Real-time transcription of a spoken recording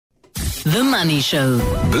The Money Show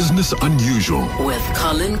Business Unusual with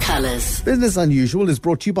Colin Cullis. Business Unusual is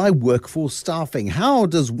brought to you by Workforce Staffing. How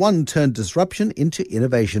does one turn disruption into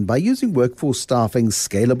innovation? By using Workforce Staffing's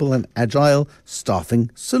scalable and agile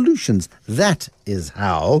staffing solutions. That is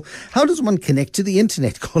how. How does one connect to the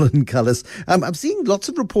internet, Colin Cullis? I'm seeing lots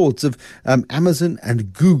of reports of Amazon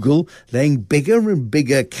and Google laying bigger and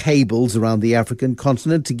bigger cables around the African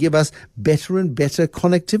continent to give us better and better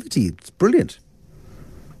connectivity. It's brilliant.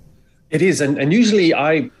 It is, and usually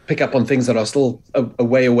I pick up on things that are still a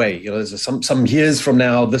way away. You know, there's some years from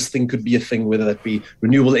now, this thing could be a thing, whether that be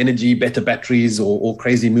renewable energy, better batteries, or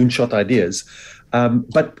crazy moonshot ideas.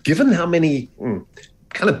 But given how many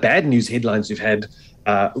kind of bad news headlines we've had,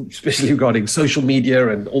 especially regarding social media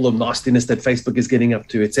and all the nastiness that Facebook is getting up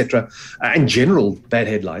to, etc., and general bad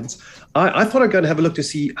headlines, I thought I'd go and have a look to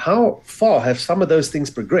see how far have some of those things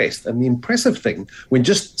progressed. And the impressive thing, when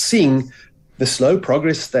just seeing the slow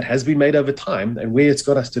progress that has been made over time and where it's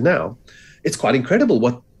got us to now, it's quite incredible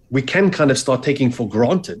what we can kind of start taking for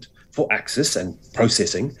granted for access and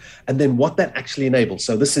processing, and then what that actually enables.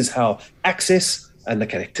 So this is how access and the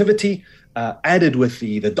connectivity added with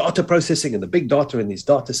the data processing and the big data in these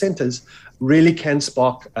data centers really can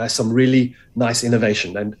spark some really nice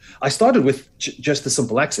innovation. And I started with just the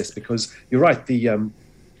simple access because you're right,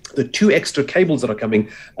 the two extra cables that are coming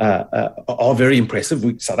are very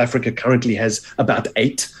impressive. South Africa currently has about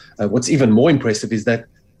 8. What's even more impressive is that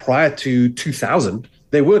prior to 2000,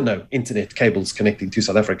 there were no internet cables connecting to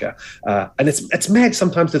South Africa. And it's mad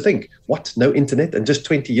sometimes to think, what, no internet? And just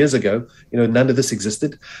 20 years ago, none of this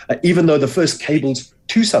existed. Even though the first cables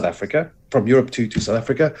to South Africa, from Europe to South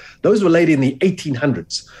Africa, those were laid in the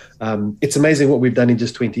 1800s. It's amazing what we've done in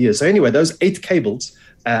just 20 years. So anyway, those 8 cables,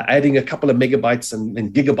 adding a couple of megabytes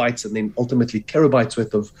and gigabytes and then ultimately terabytes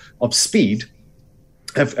worth of speed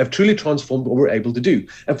have truly transformed what we're able to do.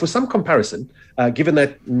 And for some comparison, given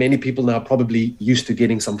that many people now are probably used to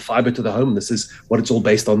getting some fiber to the home, this is what it's all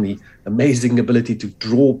based on, the amazing ability to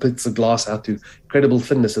draw bits of glass out to incredible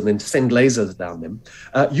thinness and then send lasers down them,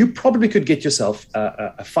 you probably could get yourself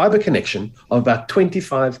a fiber connection of about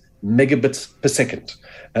 25 megabits per second.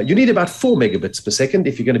 You need about 4 megabits per second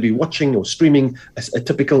if you're going to be watching or streaming a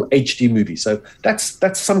typical HD movie. So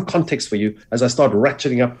that's some context for you as I start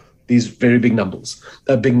ratcheting up these very big numbers.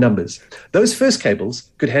 Those first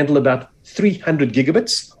cables could handle about 300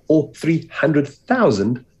 gigabits or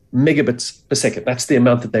 300,000 megabits per second. That's the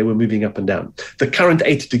amount that they were moving up and down. The current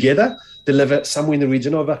 8 together deliver somewhere in the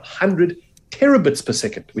region of 100 terabits per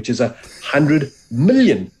second, which is 100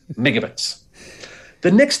 million megabits.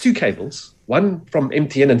 The next 2 cables, one from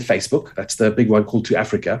MTN and Facebook, that's the big one called To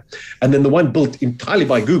Africa, and then the one built entirely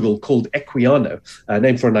by Google called Equiano,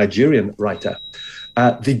 named for a Nigerian writer.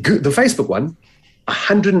 The Facebook one,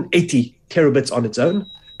 180 terabits on its own,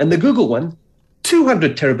 and the Google one,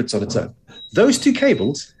 200 terabits on its own. Those 2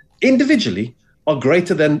 cables individually are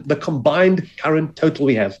greater than the combined current total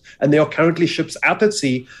we have, and there are currently ships out at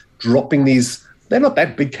sea dropping these. They're not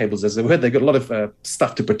that big cables as they were. They've got a lot of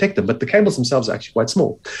stuff to protect them, but the cables themselves are actually quite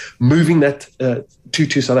small. Moving that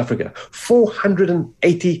to South Africa,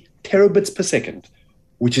 480 terabits per second,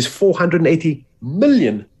 which is 480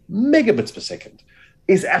 million megabits per second,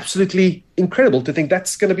 is absolutely incredible to think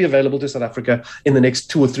that's going to be available to South Africa in the next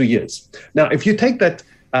 2 or 3 years. Now, if you take that,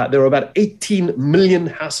 there are about 18 million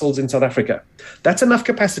households in South Africa. That's enough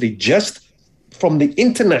capacity just from the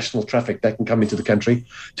international traffic that can come into the country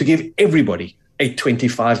to give everybody a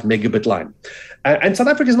 25 megabit line. And South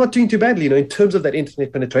Africa is not doing too badly, in terms of that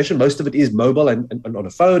internet penetration. Most of it is mobile and on a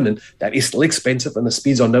phone, and that is still expensive, and the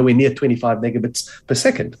speeds are nowhere near 25 megabits per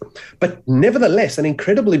second. But nevertheless, an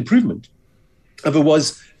incredible improvement over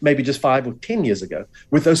was maybe just 5 or 10 years ago,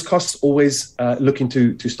 with those costs always looking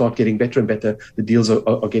to start getting better and better. The deals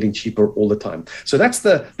are getting cheaper all the time. So that's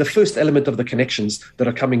the first element of the connections that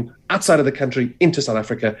are coming outside of the country into South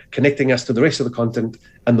Africa, connecting us to the rest of the continent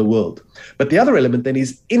and the world. But the other element then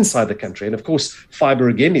is inside the country. And of course, fiber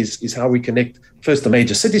again is how we connect first the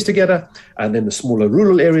major cities together, and then the smaller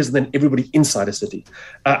rural areas, and then everybody inside a city.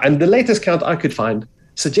 And the latest count I could find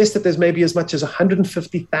suggests that there's maybe as much as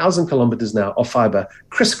 150,000 kilometers now of fiber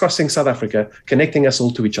crisscrossing South Africa, connecting us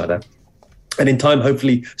all to each other. And in time,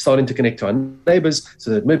 hopefully starting to connect to our neighbors,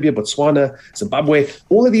 so Namibia, Botswana, Zimbabwe,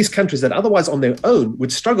 all of these countries that otherwise on their own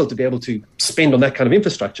would struggle to be able to spend on that kind of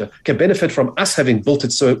infrastructure can benefit from us having built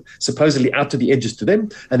it so supposedly out to the edges to them.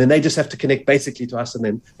 And then they just have to connect basically to us, and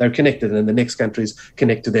then they're connected, and then the next countries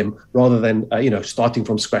connect to them rather than, starting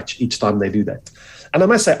from scratch each time they do that. And I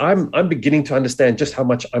must say, I'm beginning to understand just how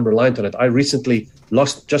much I'm reliant on it. I recently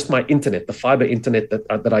lost just my internet, the fiber internet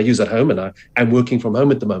that I use at home, and I am working from home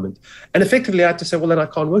at the moment. And effectively, I had to say, well, then I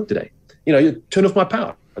can't work today. you turn off my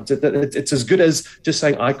power. It's as good as just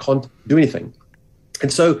saying I can't do anything.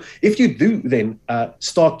 And so if you do then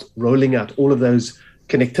start rolling out all of those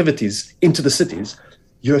connectivities into the cities,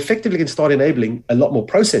 you effectively can start enabling a lot more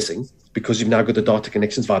processing, because you've now got the data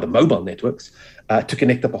connections via the mobile networks to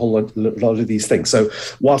connect up a whole lot of these things. So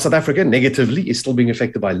while South Africa negatively is still being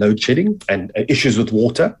affected by load shedding and issues with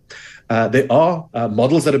water, there are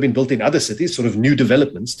models that have been built in other cities, sort of new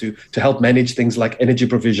developments to help manage things like energy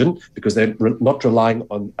provision, because they're not relying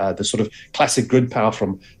on the sort of classic grid power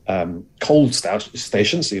from coal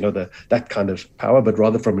stations, that kind of power, but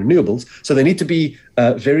rather from renewables. So they need to be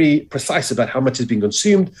very precise about how much is being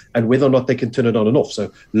consumed and whether or not they can turn it on and off.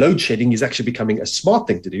 So load shedding is actually becoming a smart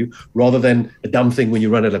thing to do rather than a dumb thing when you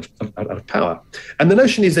run out of power. And the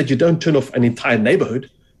notion is that you don't turn off an entire neighborhood,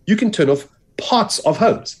 you can turn off parts of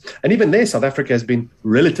homes. And even there, South Africa has been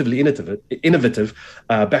relatively innovative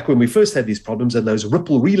back when we first had these problems and those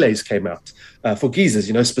ripple relays came out for geysers.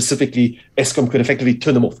 Specifically, Eskom could effectively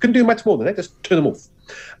turn them off. Couldn't do much more than that, just turn them off.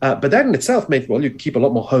 But that in itself meant, you can keep a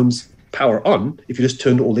lot more homes power on if you just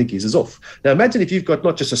turned all their geysers off. Now imagine if you've got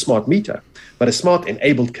not just a smart meter, but a smart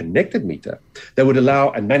enabled connected meter that would allow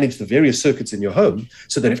and manage the various circuits in your home,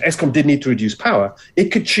 so that if Eskom did need to reduce power, it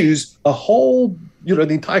could choose a whole, the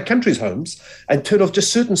entire country's homes and turn off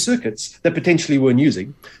just certain circuits that potentially weren't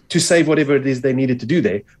using to save whatever it is they needed to do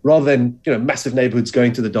there, rather than, massive neighborhoods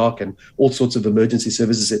going to the dark and all sorts of emergency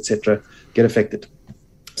services, etc., get affected.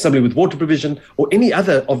 Similarly with water provision or any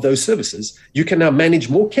other of those services, you can now manage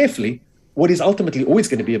more carefully what is ultimately always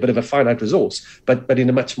going to be a bit of a finite resource, but in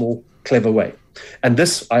a much more clever way. And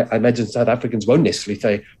this, I imagine South Africans won't necessarily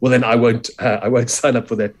say, well, then I won't sign up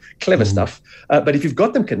for that clever stuff. But if you've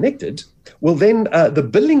got them connected, well, then the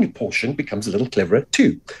billing portion becomes a little cleverer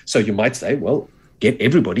too. So you might say, well, get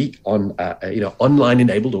everybody on, online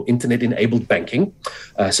enabled or internet enabled banking.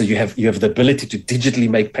 So you have the ability to digitally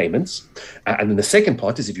make payments. And then the second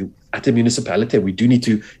part is, if you at a municipality, we do need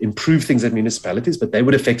to improve things at municipalities, but they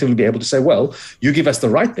would effectively be able to say, well, you give us the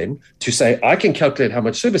right then to say, I can calculate how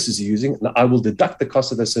much services you're using, and I will deduct the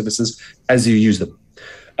cost of those services as you use them.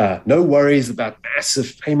 No worries about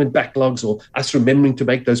massive payment backlogs or us remembering to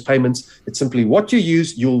make those payments. It's simply what you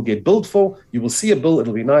use, you'll get billed for. You will see a bill.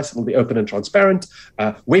 It'll be nice. It'll be open and transparent.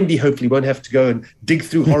 Wendy hopefully won't have to go and dig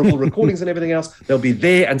through horrible recordings and everything else. They'll be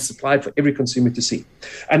there and supplied for every consumer to see.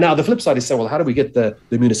 And now the flip side is, so, well, how do we get the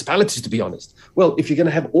municipalities to be honest? Well, if you're going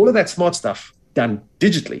to have all of that smart stuff done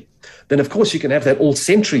digitally, then of course you can have that all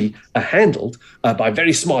centrally handled by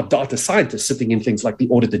very smart data scientists sitting in things like the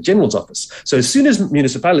Auditor General's office. So as soon as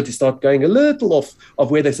municipalities start going a little off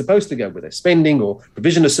of where they're supposed to go with their spending or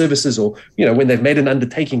provision of services, or when they've made an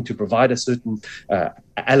undertaking to provide a certain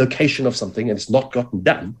allocation of something and it's not gotten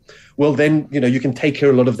done, well then you can take care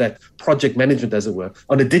of a lot of that project management, as it were,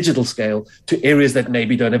 on a digital scale to areas that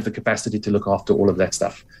maybe don't have the capacity to look after all of that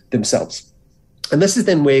stuff themselves. And this is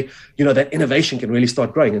then where, that innovation can really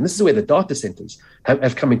start growing. And this is where the data centers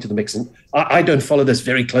have come into the mix. And I don't follow this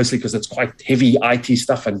very closely because it's quite heavy IT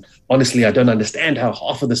stuff. And honestly, I don't understand how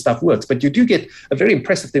half of the stuff works. But you do get a very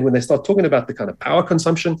impressive thing when they start talking about the kind of power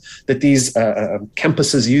consumption that these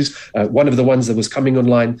campuses use. One of the ones that was coming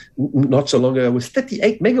online not so long ago was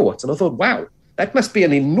 38 megawatts. And I thought, wow, that must be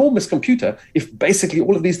an enormous computer if basically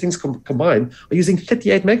all of these things combined are using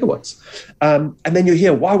 38 megawatts. And then you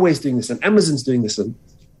hear Huawei's doing this and Amazon's doing this and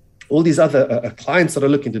all these other clients that are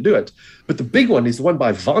looking to do it. But the big one is the one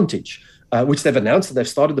by Vantage, which they've announced that they've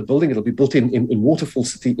started the building. It'll be built in Waterfall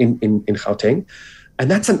City in Gauteng. And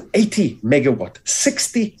that's an 80 megawatt,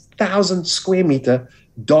 60,000 square meter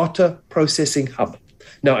data processing hub.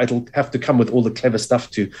 Now, it'll have to come with all the clever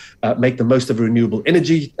stuff to make the most of renewable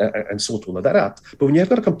energy and sort all of that out. But when you've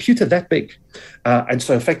got a computer that big, and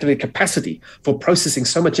so effectively capacity for processing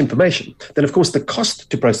so much information, then of course the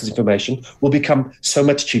cost to process information will become so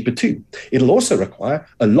much cheaper too. It'll also require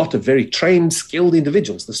a lot of very trained, skilled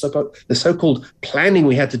individuals. The so-called planning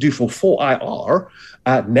we had to do for 4IR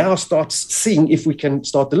now starts seeing if we can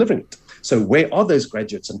start delivering it. So where are those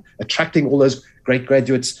graduates, and attracting all those great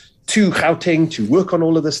graduates to Gauteng to work on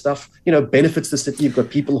all of this stuff, benefits the city. You've got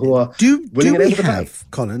people who are willing and able to pay.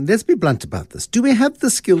 Colin, let's be blunt about this. Do we have the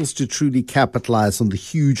skills to truly capitalize on the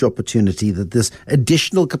huge opportunity that this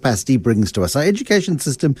additional capacity brings to us? Our education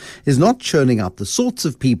system is not churning out the sorts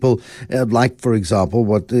of people like, for example,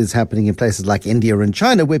 what is happening in places like India and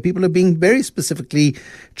China, where people are being very specifically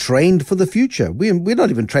trained for the future. We're not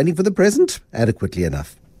even training for the present adequately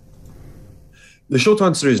enough. The short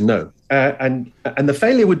answer is no. And the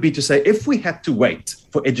failure would be to say, if we had to wait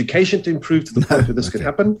for education to improve to the point where this could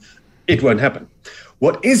happen, it won't happen.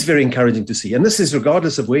 What is very encouraging to see, and this is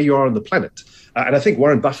regardless of where you are on the planet, and I think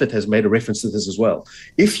Warren Buffett has made a reference to this as well.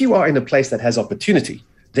 If you are in a place that has opportunity,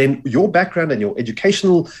 then your background and your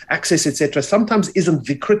educational access, etc., sometimes isn't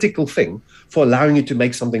the critical thing for allowing you to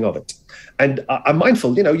make something of it. And I'm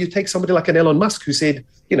mindful, you take somebody like an Elon Musk who said,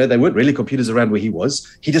 there weren't really computers around where he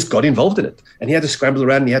was. He just got involved in it, and he had to scramble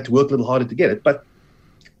around and he had to work a little harder to get it. But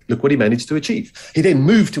look what he managed to achieve. He then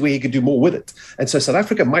moved to where he could do more with it. And so South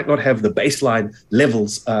Africa might not have the baseline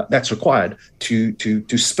levels that's required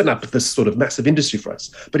to spin up this sort of massive industry for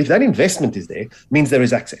us. But if that investment is there, it means there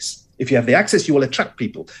is access. If you have the access, you will attract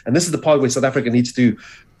people. And this is the part where South Africa needs to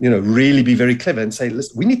really be very clever and say,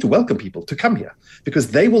 listen, we need to welcome people to come here, because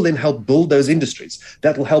they will then help build those industries.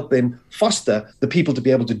 That will help them foster the people to be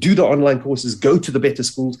able to do the online courses, go to the better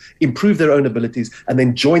schools, improve their own abilities, and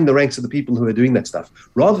then join the ranks of the people who are doing that stuff,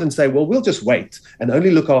 rather than say, well, we'll just wait and only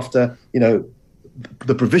look after,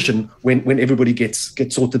 the provision when everybody gets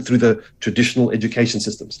sorted through the traditional education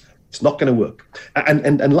systems. It's not going to work.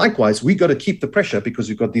 And likewise, we got to keep the pressure, because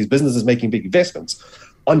we've got these businesses making big investments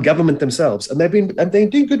on government themselves, and they're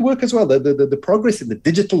doing good work as well. The progress in the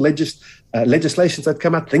digital legislations that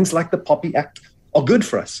come out, things like the POPI Act, are good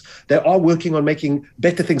for us. They are working on making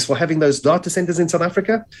better things. For having those data centers in South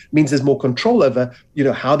Africa means there's more control over,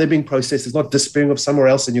 how they're being processed. It's not disappearing off somewhere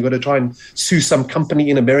else, and you've got to try and sue some company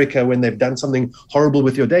in America when they've done something horrible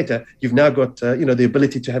with your data. You've now got, the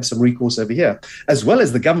ability to have some recourse over here, as well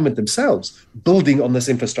as the government themselves building on this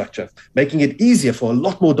infrastructure, making it easier for a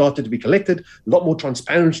lot more data to be collected, a lot more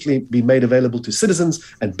transparently be made available to citizens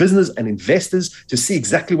and business and investors to see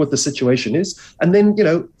exactly what the situation is, and then,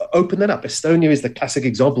 open that up. Estonia is the classic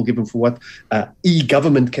example given for what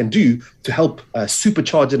e-government can do to help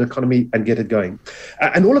supercharge an economy and get it going.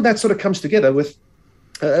 And all of that sort of comes together with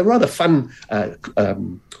a rather fun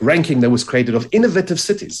ranking that was created of innovative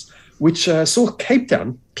cities, which saw Cape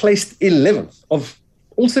Town placed 11th of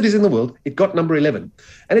all cities in the world. It got number 11.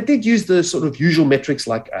 And it did use the sort of usual metrics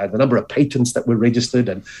like the number of patents that were registered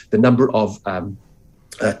and the number of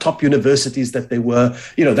top universities that there were,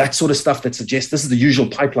 that sort of stuff that suggests this is the usual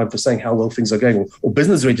pipeline for saying how well things are going, or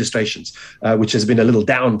business registrations, which has been a little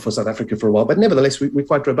down for South Africa for a while, but nevertheless, we're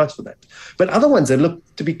quite robust for that. But other ones that look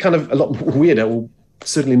to be kind of a lot weirder, or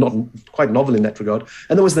certainly not quite novel in that regard.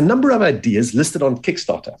 And there was the number of ideas listed on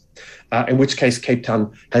Kickstarter, in which case Cape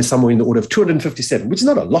Town has somewhere in the order of 257, which is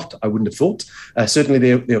not a lot, I wouldn't have thought.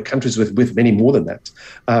 Certainly there are countries with many more than that.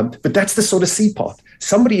 But that's the sort of C part.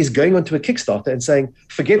 Somebody is going onto a Kickstarter and saying,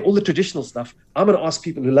 forget all the traditional stuff. I'm going to ask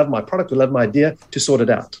people who love my product, who love my idea, to sort it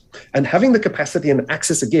out. And having the capacity and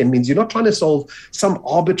access, again, means you're not trying to solve some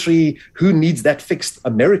arbitrary, who needs that fixed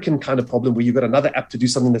American kind of problem where you've got another app to do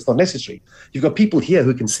something that's not necessary. You've got people here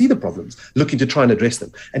who can see the problems, looking to try and address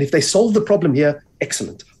them. And if they solve the problem here,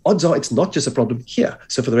 excellent. Odds are it's not just a problem here.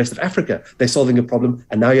 So for the rest of Africa, they're solving a problem,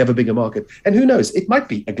 and now you have a bigger market. And who knows, it might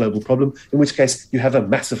be a global problem, in which case you have a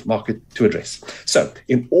massive market to address. So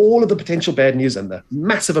in all of the potential bad news and the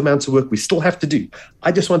massive amounts of work we still have to do,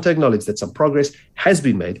 I just want to acknowledge that some progress has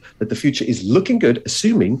been made, that the future is looking good,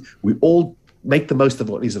 assuming we all make the most of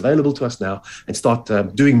what is available to us now and start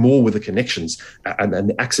doing more with the connections and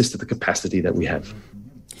the access to the capacity that we have.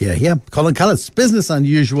 Yeah. Colin Cullis, Business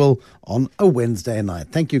Unusual on a Wednesday night.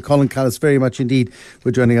 Thank you, Colin Cullis, very much indeed for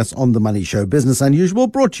joining us on The Money Show. Business Unusual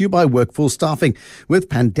brought to you by Workforce Staffing. With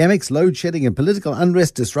pandemics, load shedding and political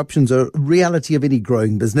unrest, disruptions are a reality of any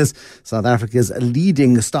growing business. South Africa's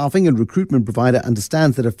leading staffing and recruitment provider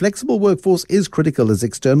understands that a flexible workforce is critical as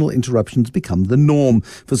external interruptions become the norm.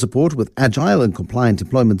 For support with agile and compliant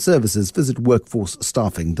employment services, visit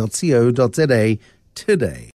workforcestaffing.co.za today.